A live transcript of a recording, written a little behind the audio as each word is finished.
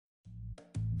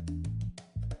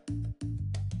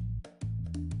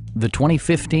The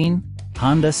 2015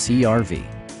 Honda CR-V.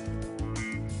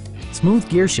 Smooth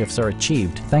gear shifts are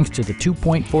achieved thanks to the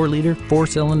 2.4-liter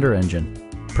four-cylinder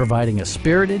engine, providing a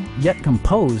spirited yet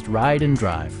composed ride and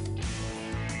drive.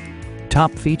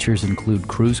 Top features include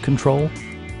cruise control,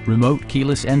 remote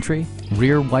keyless entry,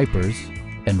 rear wipers,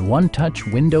 and one-touch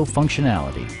window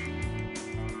functionality.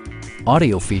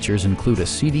 Audio features include a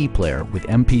CD player with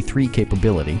MP3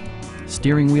 capability,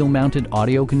 steering wheel mounted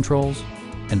audio controls,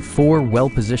 and 4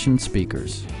 well-positioned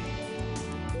speakers.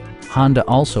 Honda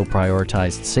also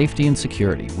prioritized safety and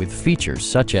security with features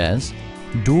such as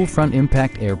dual front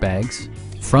impact airbags,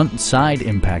 front and side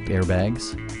impact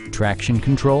airbags, traction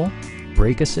control,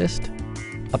 brake assist,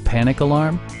 a panic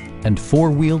alarm, and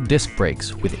 4-wheel disc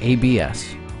brakes with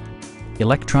ABS.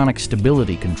 Electronic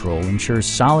stability control ensures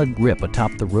solid grip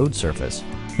atop the road surface,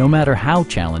 no matter how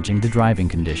challenging the driving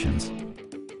conditions.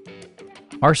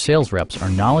 Our sales reps are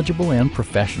knowledgeable and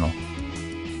professional.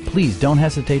 Please don't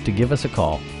hesitate to give us a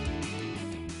call.